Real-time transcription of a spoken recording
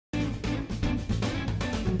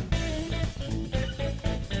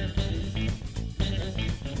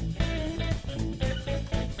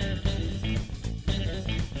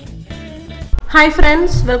Hi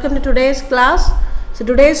friends, welcome to today's class. So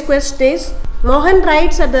today's question is, Mohan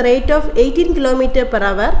rides at the rate of 18 km per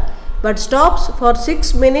hour but stops for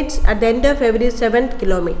 6 minutes at the end of every 7th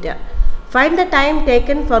kilometer. Find the time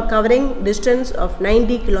taken for covering distance of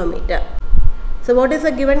 90 km. So what is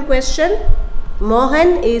the given question?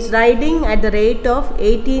 Mohan is riding at the rate of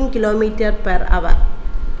 18 km per hour.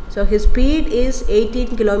 So his speed is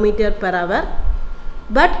 18 km per hour,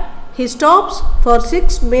 but he stops for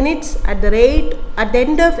 6 minutes at the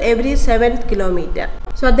end of every 7th kilometer.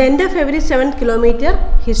 So at the end of every 7th kilometer,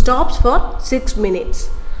 he stops for 6 minutes.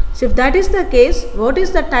 So if that is the case, what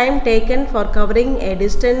is the time taken for covering a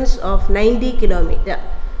distance of 90 km?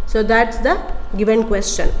 So that's the given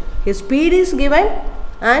question. His speed is given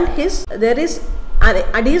and there is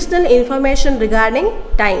additional information regarding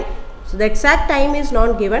time. So the exact time is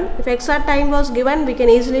not given. If exact time was given, we can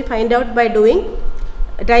easily find out by doing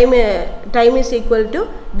time is equal to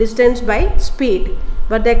distance by speed,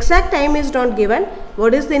 but the exact time is not given.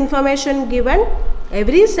 What is the information given?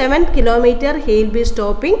 Every 7th kilometer he will be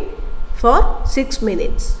stopping for 6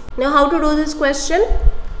 minutes. Now how to do this question?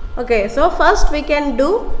 Okay, so first we can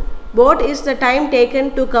do what is the time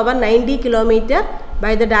taken to cover 90 km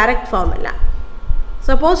by the direct formula.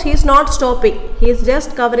 Suppose he is not stopping, he is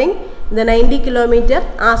just covering the 90 km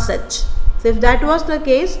as such. So if that was the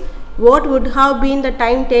case, what would have been the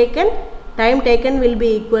time taken? Time taken will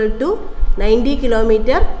be equal to 90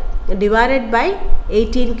 km divided by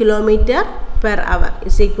 18 km per hour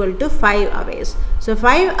is equal to 5 hours. So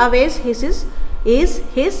 5 hours is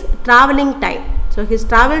his traveling time. So his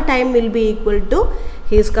travel time will be equal to,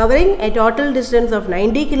 he is covering a total distance of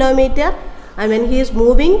 90 km, and when he is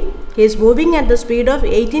moving at the speed of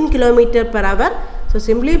 18 km per hour. So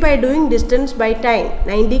simply by doing distance by time,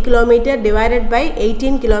 90 km divided by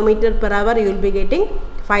 18 km per hour, you will be getting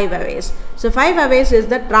 5 hours. So 5 hours is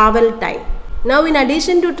the travel time. Now in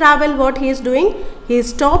addition to travel, what he is doing? He is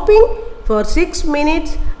stopping for 6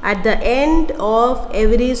 minutes at the end of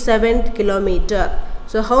every 7th kilometer.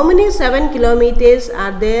 So how many 7 kilometers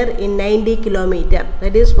are there in 90 km?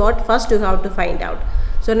 That is what first you have to find out.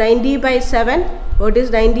 So 90 by 7, what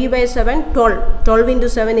is 90 by 7? 12. 12 into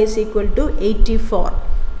 7 is equal to 84.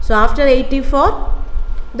 So after 84,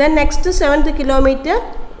 the next 7th kilometer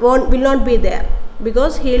will not be there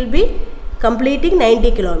because he will be completing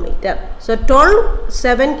 90 km. So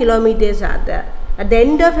 7 kilometers are there. At the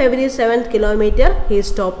end of every 7th kilometer, he is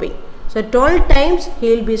stopping. So 12 times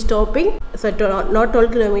he will be stopping. So not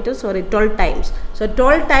 12 kilometers, sorry, 12 times. So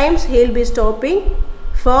 12 times he will be stopping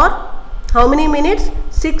for how many minutes?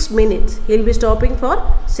 6 minutes. He will be stopping for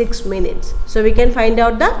 6 minutes. So we can find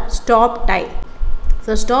out the stop time.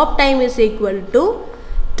 So stop time is equal to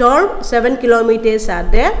 7 kilometers are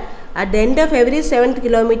there. At the end of every 7th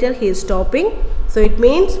kilometer he is stopping. So it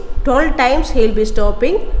means 12 times he will be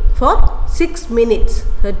stopping for 6 minutes.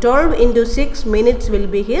 So 12 into 6 minutes will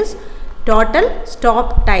be his total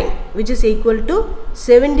stop time, which is equal to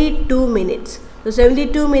 72 minutes. So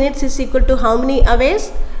 72 minutes is equal to how many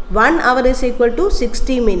hours? 1 hour is equal to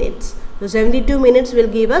 60 minutes. So 72 minutes will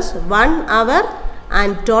give us 1 hour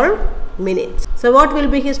and 12 minutes. So what will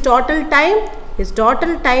be his total time? His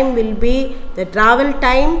total time will be the travel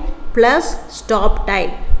time plus stop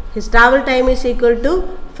time. His travel time is equal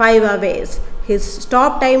to 5 hours. His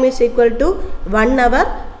stop time is equal to 1 hour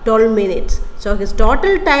 12 minutes. So his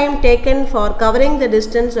total time taken for covering the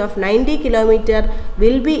distance of 90 km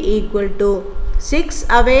will be equal to 6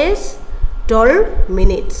 hours 12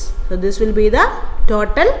 minutes. So this will be the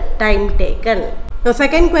total time taken. The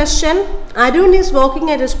second question, Arun is walking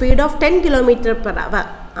at a speed of 10 km per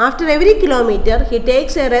hour. After every kilometer, he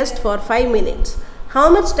takes a rest for 5 minutes. How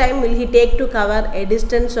much time will he take to cover a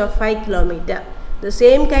distance of 5 km? The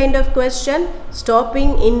same kind of question,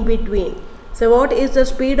 stopping in between. So what is the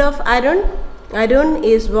speed of Arun? Arun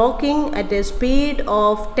is walking at a speed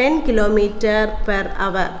of 10 km per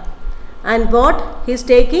hour. And what he is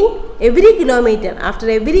taking? Every kilometer. After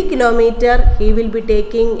every kilometer, he will be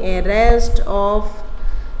taking a rest of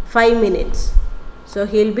 5 minutes. So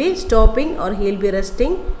he will be stopping or he will be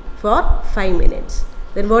resting for 5 minutes.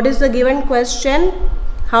 Then what is the given question?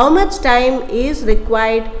 How much time is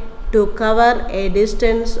required to cover a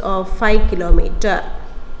distance of 5 km?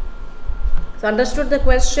 So understood the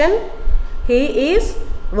question? He is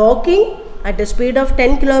walking at a speed of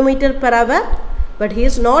 10 km per hour, but he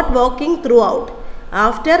is not walking throughout.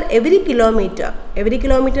 After every kilometer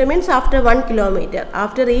means after 1 km.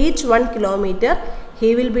 After each 1 km,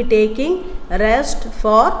 he will be taking rest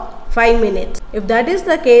for 5 minutes. If that is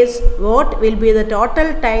the case, what will be the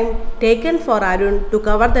total time taken for Arun to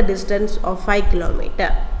cover the distance of 5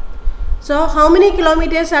 km? So how many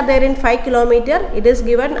kilometers are there in 5 kilometer? It is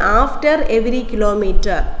given after every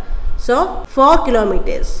kilometer. So 4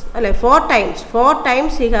 kilometers, 4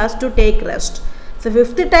 times he has to take rest. So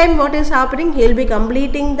fifth time what is happening? He will be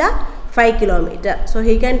completing the 5 kilometer. So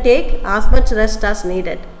he can take as much rest as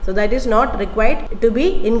needed. So that is not required to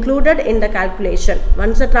be included in the calculation.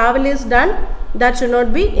 Once the travel is done, that should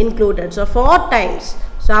not be included. So 4 times.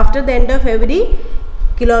 So after the end of every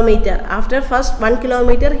kilometer, after first 1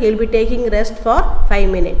 kilometer he will be taking rest for 5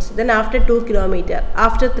 minutes. Then after 2 kilometer,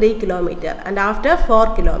 after 3 kilometer, and after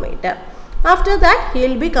 4 kilometer. After that he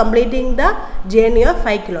will be completing the journey of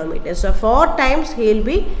 5 kilometers. So 4 times he will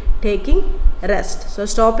be taking rest. So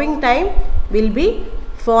stopping time will be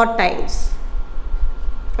 4 times.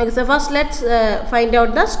 Okay, so first let's find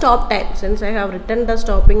out the stop time. Since I have written the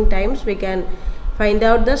stopping times, we can find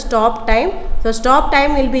out the stop time. So stop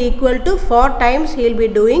time will be equal to 4 times he will be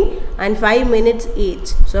doing and 5 minutes each.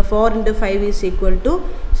 So 4 into 5 is equal to,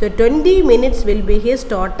 so 20 minutes will be his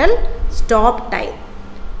total stop time.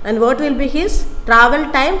 And what will be his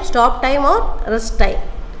travel time, stop time or rest time?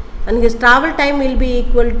 And his travel time will be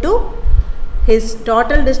equal to, his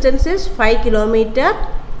total distance is 5 kilometer,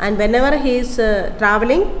 and whenever he is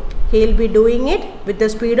traveling, he will be doing it with the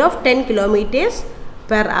speed of 10 kilometers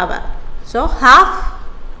per hour. So half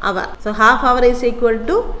hour. So half hour is equal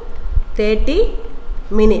to 30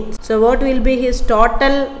 minutes. So what will be his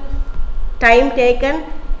total time taken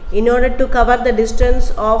in order to cover the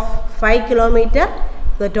distance of 5 kilometer?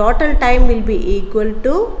 The total time will be equal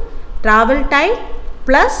to travel time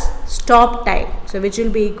plus stop time. So which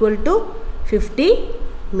will be equal to 50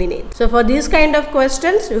 minutes. So for these kind of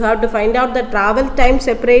questions, you have to find out the travel time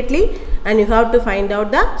separately and you have to find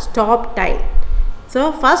out the stop time.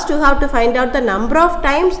 So first you have to find out the number of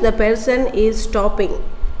times the person is stopping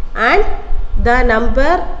and the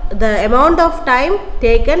amount of time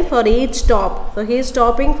taken for each stop. So he is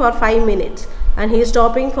stopping for 5 minutes and he is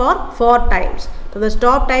stopping for 4 times. So the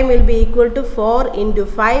stop time will be equal to 4 into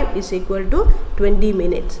 5 is equal to 20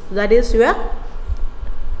 minutes. That is your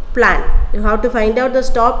plan. You have to find out the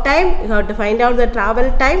stop time, you have to find out the travel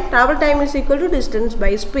time. Travel time is equal to distance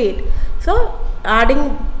by speed. So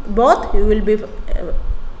adding both, you will be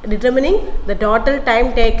determining the total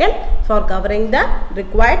time taken for covering the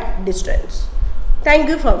required distance. Thank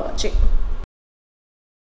you for watching.